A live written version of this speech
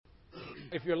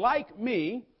If you're like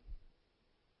me,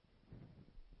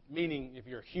 meaning if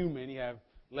you're human, you have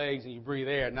legs and you breathe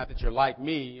air, not that you're like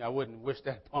me, I wouldn't wish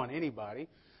that upon anybody.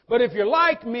 But if you're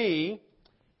like me,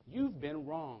 you've been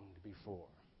wronged before.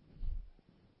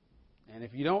 And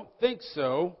if you don't think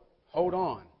so, hold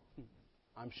on.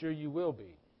 I'm sure you will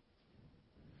be.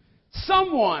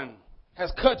 Someone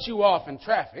has cut you off in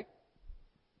traffic.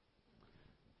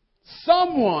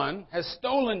 Someone has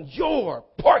stolen your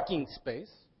parking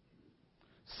space.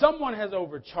 Someone has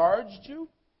overcharged you.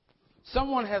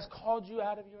 Someone has called you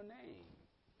out of your name.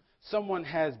 Someone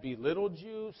has belittled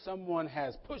you. Someone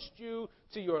has pushed you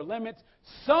to your limits.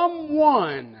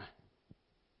 Someone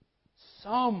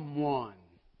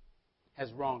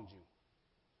has wronged you.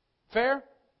 Fair?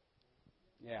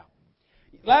 Yeah.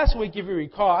 Last week, if you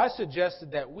recall, I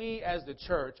suggested that we as the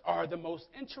church are the most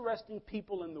interesting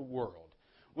people in the world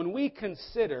when we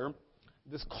consider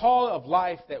this call of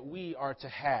life that we are to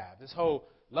have, this whole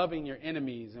loving your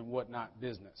enemies and whatnot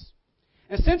business.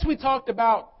 And since we talked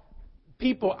about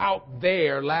people out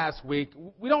there last week,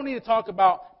 we don't need to talk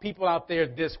about people out there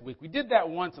this week. We did that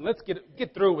once, and let's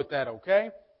get through with that,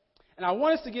 okay? And I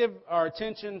want us to give our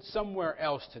attention somewhere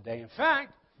else today. In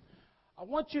fact, I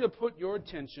want you to put your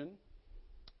attention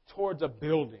towards a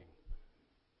building.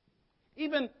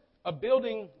 Even a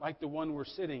building like the one we're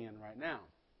sitting in right now.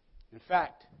 In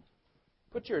fact,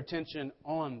 put your attention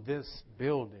on this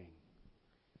building,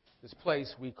 this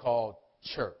place we call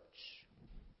church.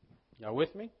 Y'all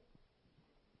with me?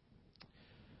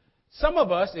 Some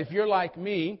of us, if you're like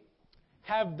me,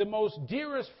 have the most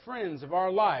dearest friends of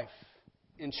our life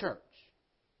in church.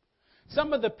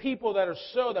 Some of the people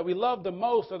that we love the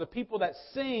most are the people that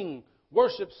sing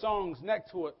worship songs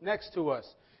next to us,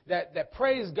 that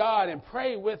praise God and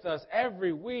pray with us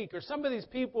every week. Or some of these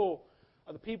people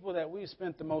are the people that we've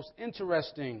spent the most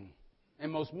interesting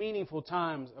and most meaningful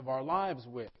times of our lives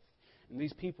with. And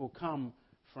these people come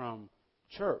from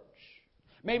church.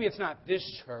 Maybe it's not this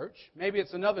church. Maybe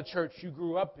it's another church you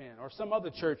grew up in or some other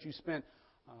church you spent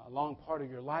a long part of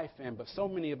your life in. But so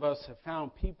many of us have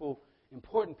found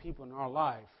important people in our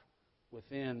life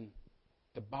within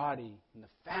the body and the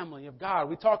family of God.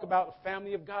 We talk about the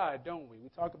family of God, don't we? We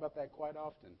talk about that quite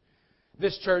often.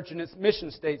 This church in its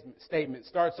mission statement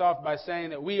starts off by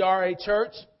saying that we are a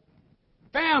church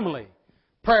family,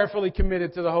 prayerfully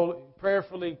committed to the Holy,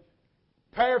 prayerfully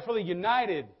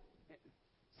united.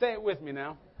 Say it with me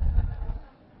now.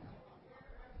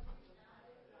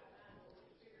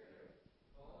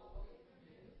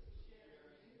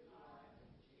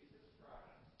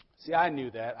 See, I knew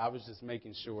that. I was just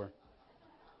making sure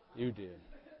you did.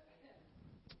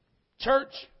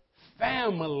 Church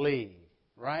family,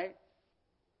 right?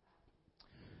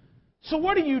 So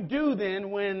what do you do then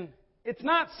when it's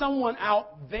not someone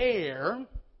out there,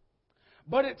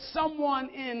 but it's someone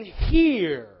in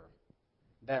here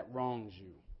that wrongs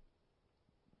you?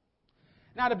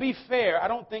 Now, to be fair, I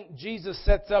don't think Jesus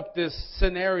sets up this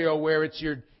scenario where it's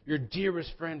your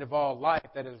dearest friend of all life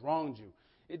that has wronged you.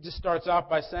 It just starts off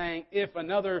by saying, if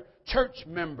another church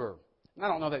member, and I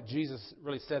don't know that Jesus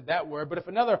really said that word, but if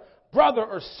another brother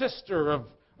or sister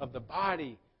of the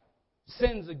body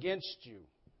sins against you,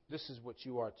 this is what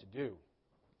you are to do.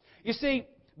 You see,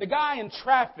 the guy in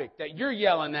traffic that you're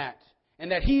yelling at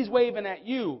and that he's waving at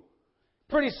you,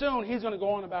 pretty soon he's going to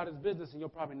go on about his business and you'll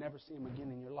probably never see him again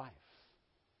in your life.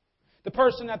 The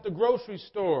person at the grocery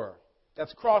store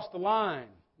that's crossed the line,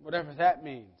 whatever that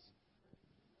means.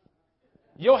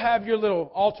 You'll have your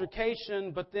little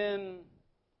altercation, but then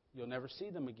you'll never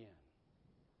see them again.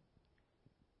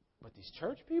 But these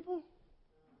church people,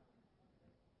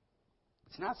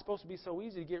 it's not supposed to be so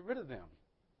easy to get rid of them.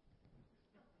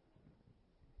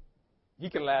 You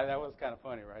can laugh. That was kind of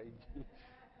funny, right?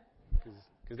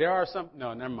 Because there are some...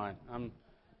 No, never mind.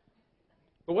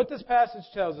 But what this passage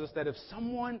tells us, that if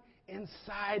someone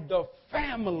inside the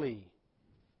family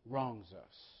wrongs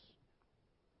us,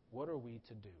 what are we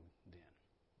to do then?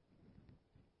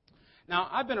 Now,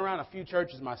 I've been around a few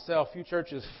churches myself, few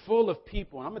churches full of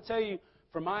people, and I'm going to tell you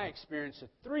from my experience the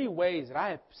 3 ways that I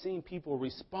have seen people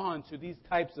respond to these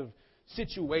types of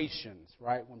situations,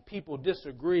 right? When people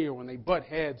disagree or when they butt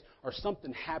heads or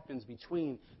something happens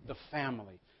between the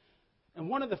family. And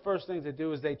one of the first things they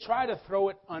do is they try to throw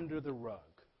it under the rug.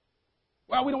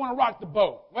 Well, we don't want to rock the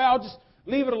boat. Well, just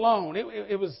leave it alone.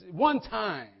 It was one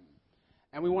time.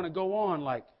 And we want to go on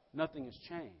like nothing has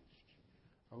changed.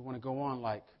 Or we want to go on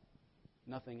like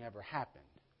nothing ever happened.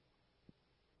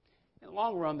 In the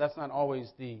long run, that's not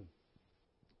always the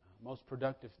most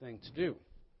productive thing to do.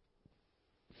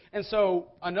 And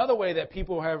so another way that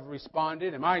people have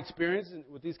responded, in my experience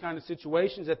with these kind of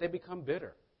situations, that they become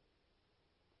bitter.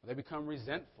 They become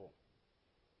resentful.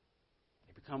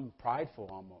 They become prideful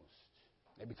almost.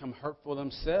 They become hurtful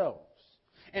themselves.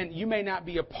 And you may not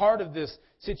be a part of this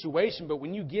situation, but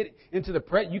when you get into the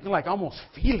presence, you can like almost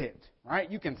feel it, right?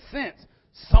 You can sense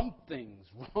something's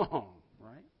wrong,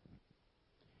 right?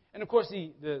 And of course,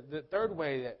 the third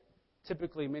way that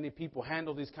typically many people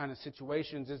handle these kind of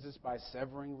situations is just by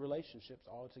severing relationships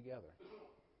altogether.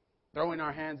 Throwing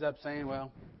our hands up saying,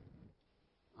 well,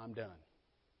 I'm done.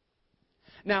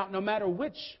 Now, no matter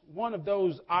which one of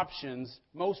those options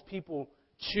most people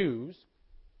choose,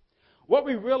 what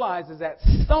we realize is that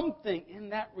something in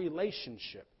that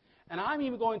relationship, and I'm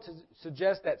even going to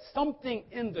suggest that something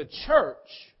in the church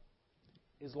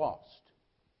is lost.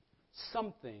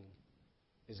 Something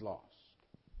is lost.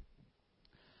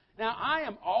 Now, I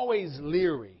am always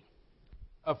leery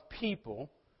of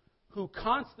people who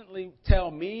constantly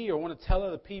tell me or want to tell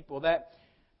other people that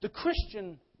the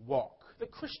Christian walk, the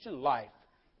Christian life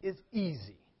is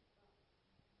easy.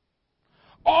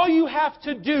 All you have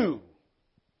to do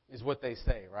is what they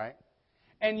say, right?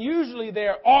 And usually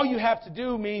all you have to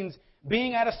do means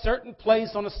being at a certain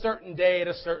place on a certain day at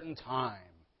a certain time.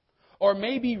 Or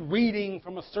maybe reading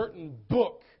from a certain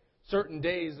book certain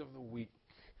days of the week.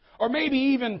 Or maybe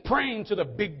even praying to the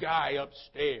big guy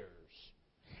upstairs.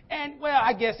 And, well,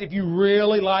 I guess if you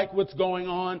really like what's going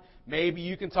on, maybe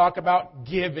you can talk about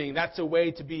giving. That's a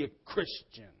way to be a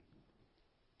Christian.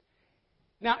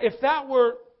 Now, if that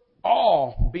were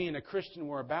all being a Christian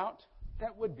were about,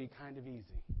 that would be kind of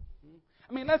easy.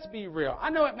 I mean, let's be real. I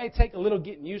know it may take a little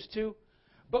getting used to,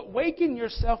 but waking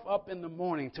yourself up in the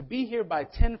morning to be here by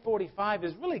 10:45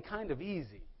 is really kind of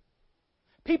easy.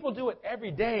 People do it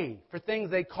every day for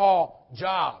things they call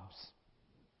jobs.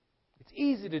 It's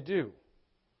easy to do.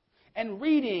 And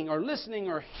reading or listening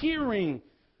or hearing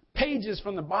pages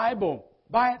from the Bible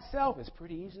by itself is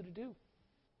pretty easy to do.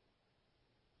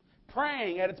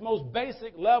 Praying at its most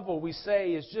basic level, we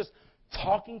say, is just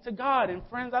talking to God. And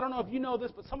friends, I don't know if you know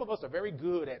this, but some of us are very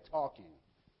good at talking.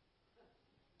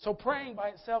 So praying by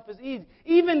itself is easy.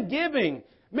 Even giving.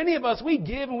 Many of us, we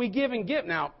give and we give and give.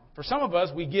 Now, for some of us,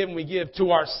 we give and we give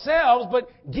to ourselves, but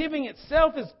giving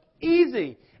itself is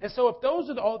easy. And so if those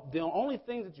are the only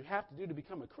things that you have to do to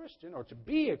become a Christian or to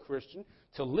be a Christian,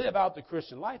 to live out the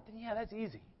Christian life, then yeah, that's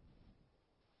easy.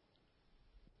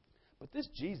 But this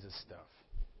Jesus stuff,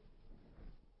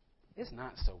 it's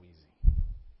not so easy.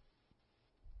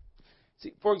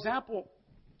 See, for example,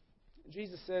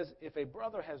 Jesus says, if a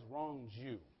brother has wronged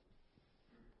you,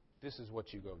 this is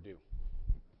what you go do.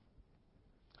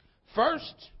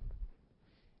 First,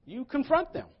 you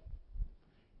confront them.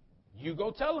 You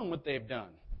go tell them what they've done,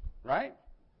 right?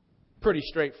 Pretty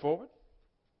straightforward.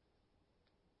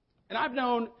 And I've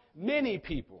known many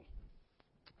people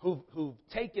who've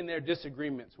taken their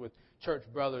disagreements with church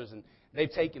brothers and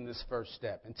they've taken this first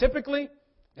step. And typically,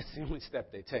 it's the only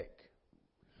step they take.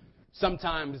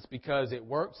 Sometimes it's because it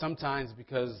works. Sometimes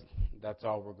because that's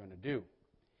all we're going to do.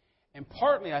 And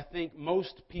partly, I think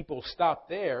most people stop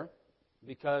there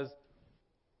because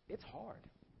it's hard.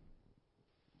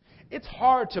 It's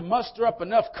hard to muster up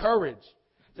enough courage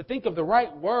to think of the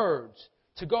right words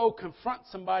to go confront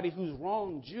somebody who's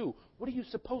wronged you. What are you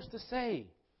supposed to say?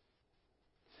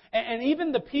 And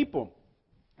even the people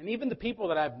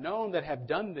that I've known that have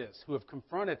done this, who have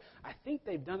confronted, I think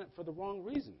they've done it for the wrong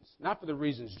reasons. Not for the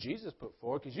reasons Jesus put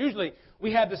forward, because usually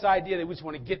we have this idea that we just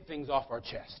want to get things off our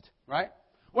chest, right?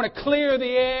 Want to clear the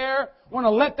air, want to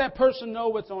let that person know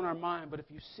what's on our mind. But if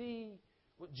you see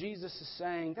what Jesus is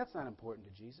saying, that's not important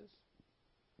to Jesus.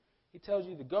 He tells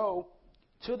you to go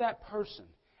to that person,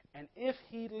 and if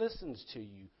he listens to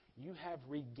you, you have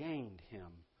regained him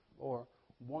or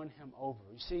won him over.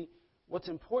 You see, what's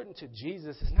important to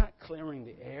Jesus is not clearing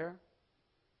the air,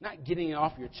 not getting it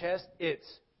off your chest.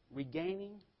 It's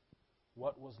regaining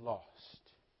what was lost.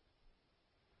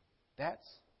 That's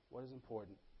what is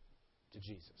important to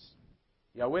Jesus.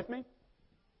 Y'all with me?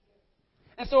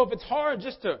 And so if it's hard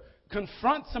just to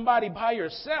confront somebody by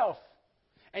yourself,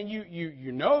 and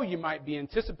you know you might be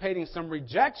anticipating some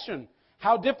rejection,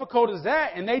 how difficult is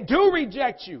that? And they do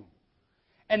reject you.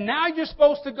 And now you're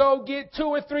supposed to go get 2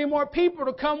 or 3 more people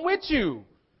to come with you.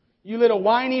 You little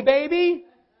whiny baby.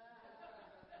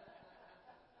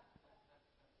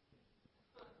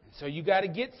 So you got to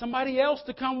get somebody else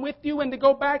to come with you and to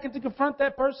go back and to confront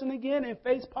that person again and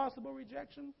face possible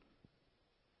rejection.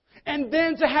 And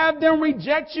then to have them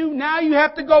reject you, now you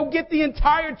have to go get the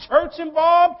entire church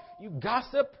involved. You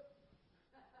gossip.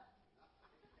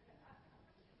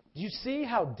 Do you see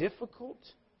how difficult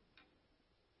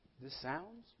this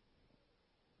sounds?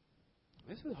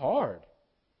 This is hard.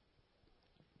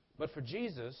 But for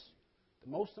Jesus, the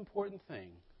most important thing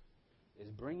is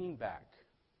bringing back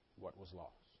what was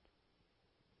lost.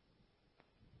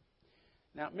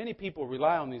 Now, many people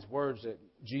rely on these words that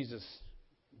Jesus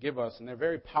give us, and they're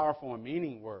very powerful and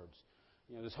meaning words.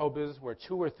 You know, this whole business where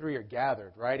 2 or 3 are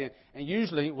gathered, right? And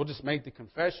usually, we'll just make the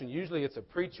confession, usually it's a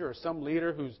preacher or some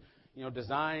leader who's,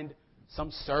 designed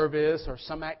some service or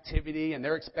some activity, and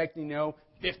they're expecting,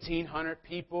 1,500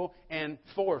 people, and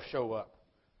 4 show up.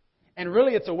 And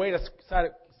really, it's a way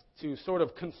to sort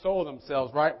of console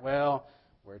themselves, right? Well,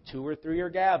 where 2 or 3 are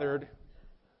gathered,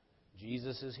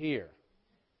 Jesus is here.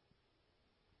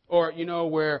 Or,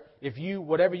 where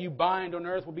whatever you bind on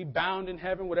earth will be bound in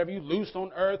heaven, whatever you loose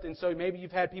on earth. And so maybe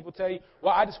you've had people tell you,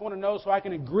 well, I just want to know so I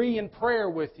can agree in prayer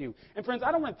with you. And friends,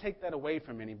 I don't want to take that away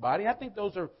from anybody. I think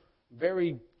those are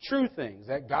very true things,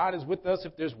 that God is with us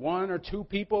if there's 1 or 2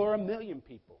 people or 1,000,000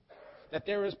 people, that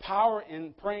there is power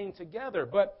in praying together.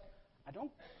 But I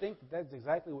don't think that's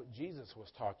exactly what Jesus was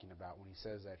talking about when he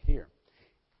says that here.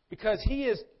 Because he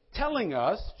is telling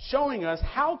us, showing us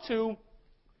how to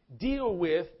deal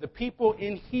with the people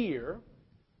in here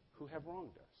who have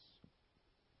wronged us.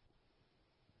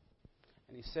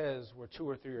 And he says, where 2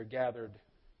 or 3 are gathered,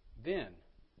 then,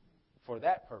 for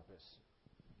that purpose,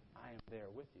 I am there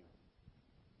with you.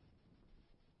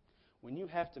 When you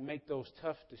have to make those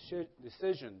tough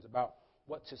decisions about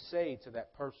what to say to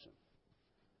that person,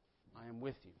 I am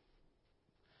with you.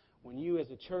 When you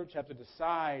as a church have to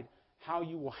decide how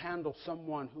you will handle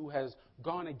someone who has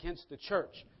gone against the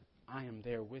church, I am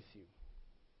there with you.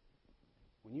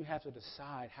 When you have to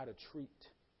decide how to treat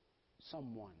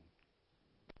someone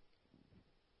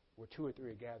where 2 or 3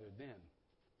 are gathered, then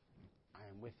I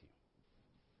am with you.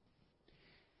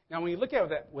 Now, when you look at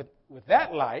that with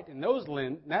that light and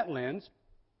that lens,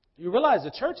 you realize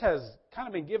the church has kind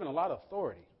of been given a lot of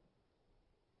authority.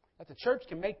 That the church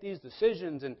can make these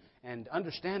decisions and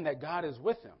understand that God is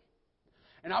with them.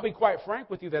 And I'll be quite frank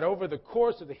with you that over the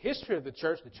course of the history of the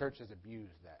church has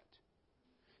abused that.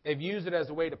 They've used it as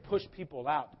a way to push people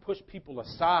out, to push people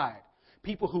aside.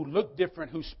 People who look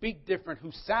different, who speak different,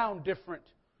 who sound different,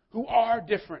 who are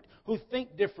different, who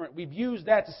think different. We've used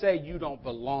that to say, you don't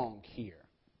belong here.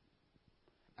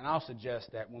 And I'll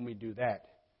suggest that when we do that,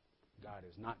 God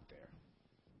is not there.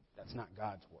 That's not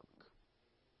God's work.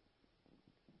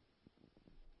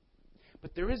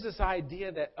 But there is this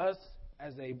idea that us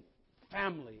as a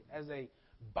family, as a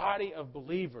body of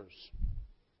believers,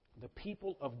 the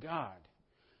people of God,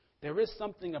 there is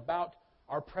something about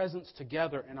our presence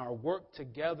together and our work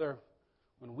together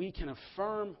when we can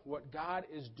affirm what God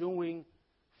is doing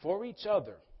for each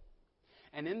other.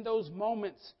 And in those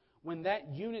moments when that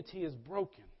unity is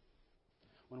broken,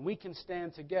 when we can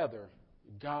stand together,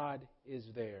 God is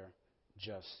there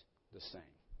just the same.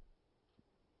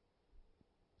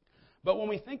 But when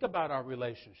we think about our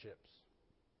relationships,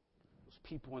 those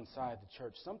people inside the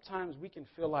church, sometimes we can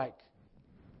feel like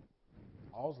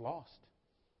all's lost.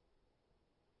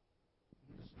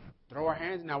 Throw our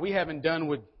hands. Now, we haven't done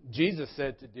what Jesus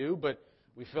said to do, but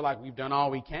we feel like we've done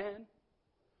all we can.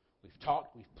 We've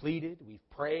talked, we've pleaded, we've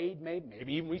prayed,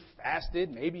 maybe even we've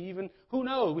fasted, maybe even, who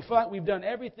knows? We feel like we've done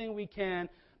everything we can,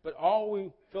 but all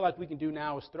we feel like we can do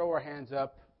now is throw our hands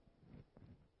up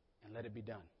and let it be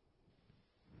done.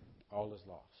 All is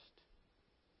lost.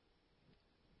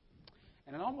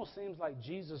 And it almost seems like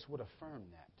Jesus would affirm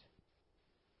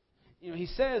that. He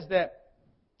says that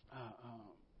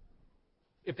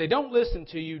if they don't listen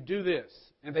to you, do this.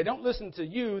 And if they don't listen to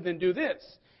you, then do this.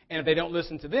 And if they don't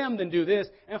listen to them, then do this.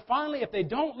 And finally, if they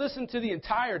don't listen to the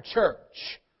entire church,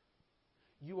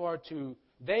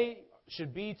 they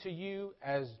should be to you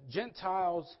as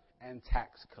Gentiles and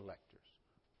tax collectors.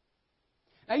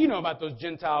 Now, you know about those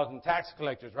Gentiles and tax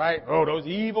collectors, right? Oh, those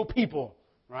evil people,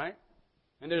 right?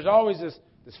 And there's always this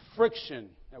friction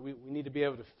that we need to be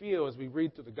able to feel as we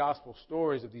read through the gospel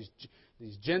stories of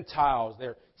these Gentiles,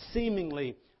 their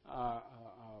seemingly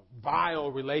vile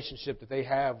relationship that they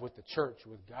have with the church,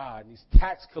 with God. And these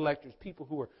tax collectors, people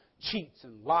who are cheats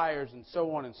and liars and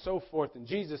so on and so forth. And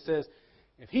Jesus says,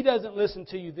 if he doesn't listen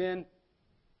to you, then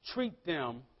treat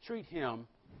him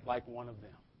like one of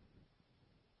them.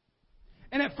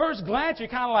 And at first glance, you're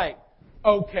kind of like,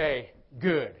 okay,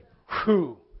 good.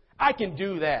 Whew, I can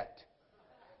do that.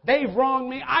 They've wronged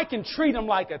me. I can treat them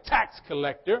like a tax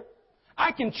collector.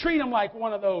 I can treat them like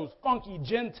one of those funky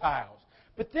Gentiles.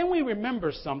 But then we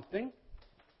remember something.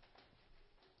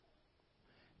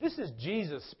 This is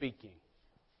Jesus speaking.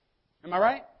 Am I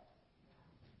right?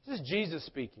 This is Jesus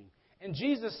speaking. And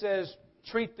Jesus says,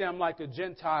 treat them like a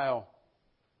Gentile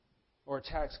or a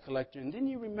tax collector. And then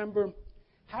you remember,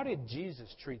 how did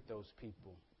Jesus treat those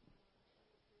people?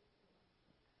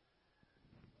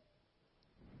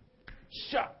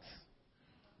 Shucks.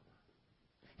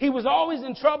 He was always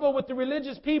in trouble with the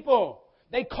religious people.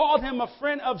 They called him a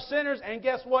friend of sinners, and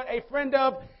guess what? A friend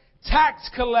of tax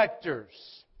collectors.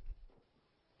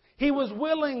 He was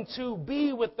willing to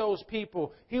be with those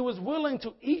people. He was willing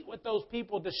to eat with those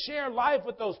people, to share life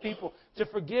with those people, to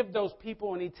forgive those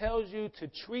people. And he tells you to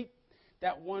treat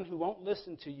that one who won't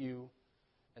listen to you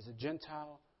as a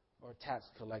Gentile or a tax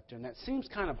collector. And that seems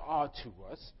kind of odd to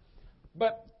us.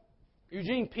 But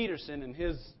Eugene Peterson, in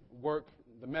his work,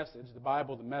 The Message, the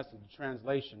Bible, The Message,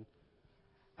 translation,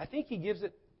 I think he gives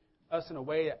it us in a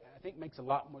way that I think makes a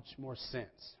lot much more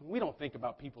sense. We don't think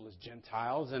about people as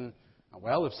Gentiles, and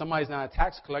well, if somebody's not a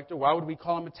tax collector, why would we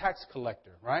call him a tax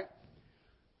collector, right?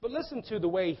 But listen to the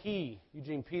way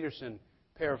Eugene Peterson,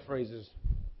 paraphrases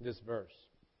this verse.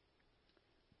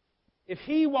 If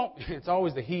he won't, it's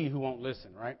always the he who won't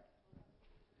listen, right?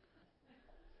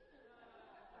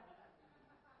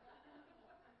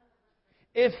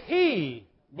 If he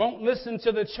won't listen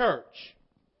to the church,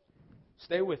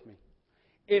 stay with me.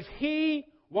 If he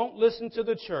won't listen to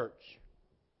the church,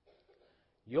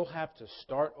 you'll have to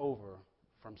start over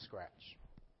from scratch.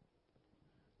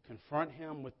 Confront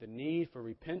him with the need for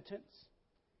repentance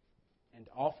and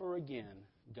offer again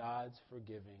God's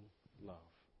forgiving love.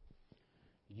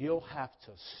 You'll have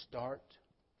to start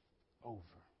over.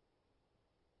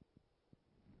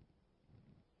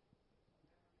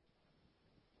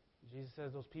 Jesus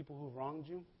says those people who wronged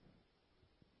you,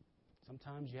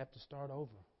 sometimes you have to start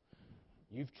over.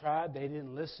 You've tried, they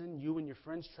didn't listen. You and your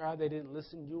friends tried, they didn't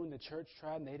listen. You and the church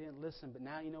tried, and they didn't listen. But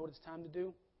now you know what it's time to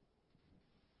do?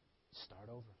 Start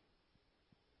over.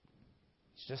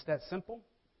 It's just that simple,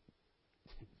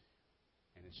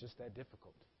 and it's just that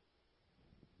difficult.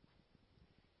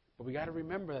 But we got to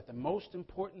remember that the most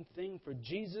important thing for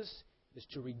Jesus is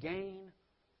to regain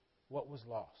what was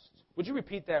lost. Would you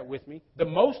repeat that with me? The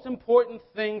most important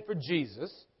thing for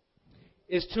Jesus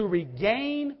is to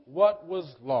regain what was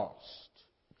lost.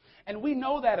 And we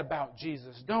know that about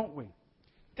Jesus, don't we?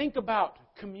 Think about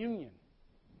communion.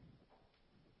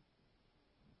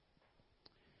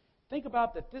 Think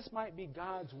about that this might be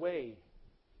God's way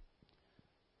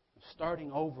of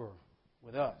starting over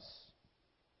with us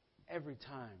every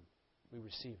time we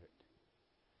receive it.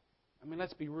 I mean,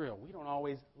 let's be real. We don't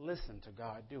always listen to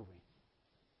God, do we?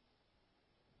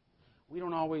 We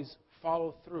don't always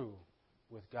follow through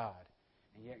with God.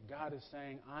 And yet God is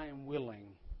saying, I am willing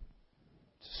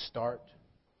to start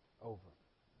over.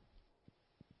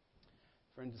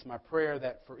 Friends, it's my prayer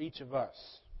that for each of us,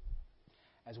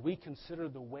 as we consider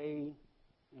the way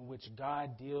in which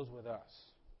God deals with us,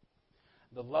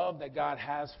 the love that God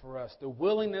has for us, the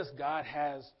willingness God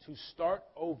has to start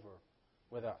over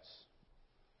with us,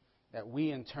 that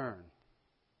we in turn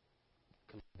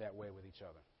can live that way with each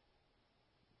other.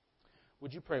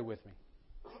 Would you pray with me?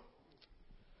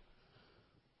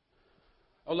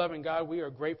 Oh, loving God, we are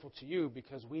grateful to you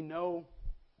because we know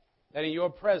that in your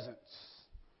presence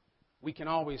we can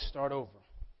always start over.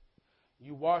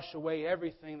 You wash away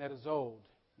everything that is old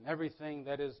and everything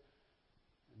that is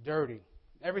dirty.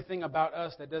 Everything about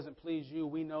us that doesn't please you,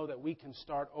 we know that we can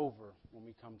start over when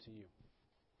we come to you.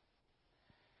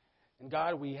 And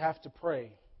God, we have to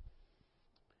pray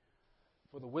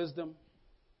for the wisdom,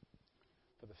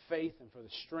 for the faith, and for the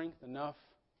strength enough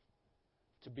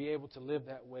to be able to live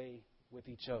that way with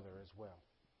each other as well.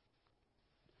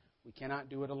 We cannot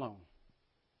do it alone.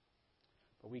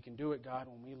 But we can do it, God,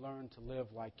 when we learn to live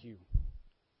like you.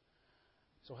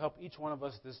 So help each one of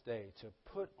us this day to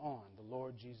put on the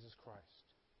Lord Jesus Christ,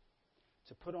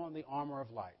 to put on the armor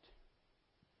of light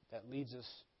that leads us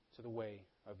to the way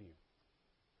of you.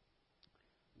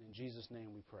 And in Jesus'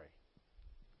 name we pray.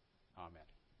 Amen.